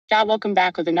Welcome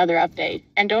back with another update,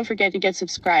 and don't forget to get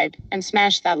subscribed and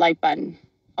smash that like button.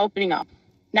 Opening up.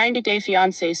 90 Day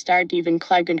Fiancé star Deavan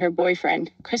Clegg and her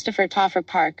boyfriend, Christopher Topher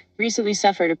Park, recently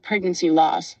suffered a pregnancy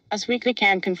loss. Us Weekly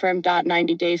can confirm.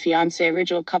 90 Day Fiancé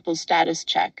original couple status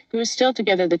check. Who is still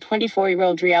together, the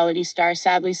 24-year-old reality star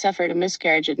sadly suffered a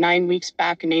miscarriage at 9 weeks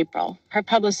back in April. Her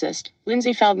publicist,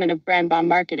 Lindsay Feldman of BrandBomb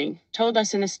Marketing, told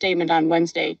us in a statement on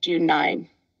Wednesday, June 9.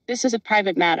 This is a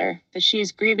private matter that she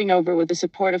is grieving over with the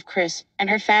support of Chris and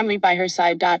her family by her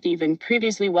side. Devean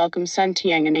previously welcomed son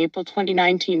Taeyang in April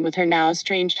 2019 with her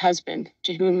now-estranged husband,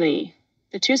 Jihoon Lee.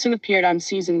 The twosome appeared on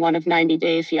season 1 of 90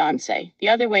 Day Fiancé the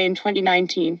other way in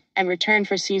 2019 and returned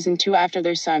for season 2 after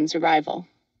their son's arrival.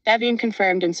 Devean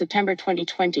confirmed in September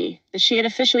 2020 that she had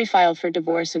officially filed for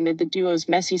divorce amid the duo's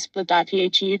messy split.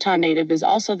 The Utah native is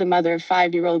also the mother of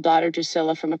 5-year-old daughter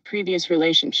Drusilla from a previous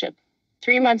relationship.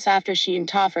 3 months after she and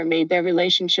Topher made their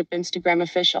relationship Instagram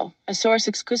official, a source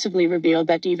exclusively revealed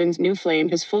that Devan's new flame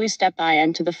has fully stepped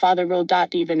into the father role.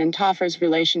 Devan and Topher's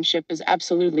relationship is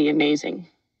absolutely amazing.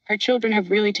 Her children have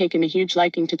really taken a huge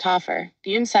liking to Topher,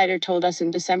 the insider told us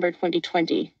in December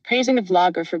 2020, praising the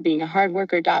vlogger for being a hard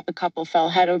worker. The couple fell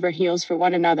head over heels for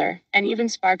one another, and even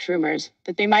sparked rumors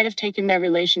that they might have taken their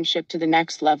relationship to the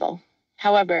next level.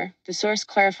 However, the source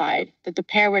clarified that the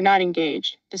pair were not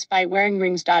engaged, despite wearing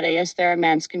rings. As their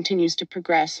romance continues to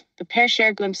progress, the pair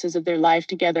share glimpses of their life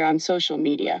together on social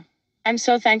media. "I'm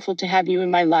so thankful to have you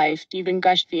in my life," Deavan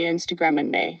gushed via Instagram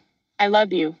in May. "I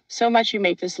love you so much. You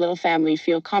make this little family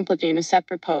feel complete." In a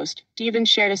separate post, Deavan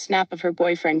shared a snap of her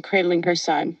boyfriend cradling her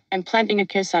son and planting a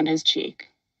kiss on his cheek.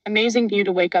 "Amazing view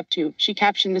to wake up to," she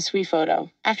captioned the sweet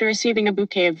photo, after receiving a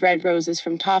bouquet of red roses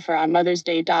from Topher on Mother's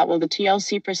Day. While the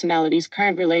TLC personality's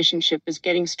current relationship is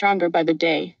getting stronger by the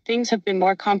day, things have been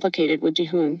more complicated with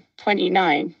Jihoon,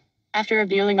 29. After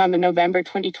revealing on the November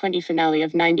 2020 finale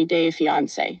of 90 Day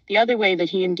Fiancé the other way that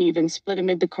he and Devan split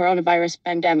amid the coronavirus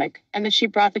pandemic, and that she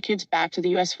brought the kids back to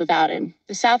the US without him,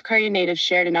 the South Korean native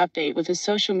shared an update with his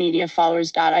social media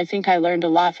followers. "I think I learned a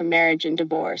lot from marriage and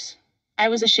divorce. I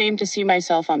was ashamed to see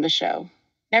myself on the show.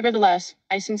 Nevertheless,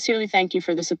 I sincerely thank you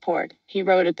for the support," he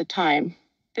wrote at the time.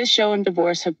 "This show and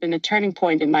divorce have been a turning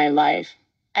point in my life.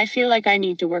 I feel like I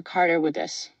need to work harder with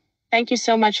this. Thank you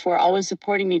so much for always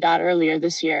supporting me." Earlier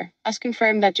this year, US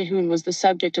confirmed that Jihoon was the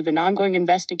subject of an ongoing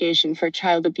investigation for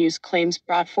child abuse claims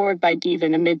brought forward by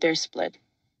Devan amid their split.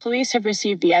 "Police have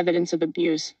received the evidence of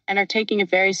abuse and are taking it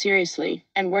very seriously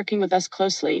and working with us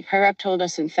closely," her rep told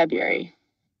us in February.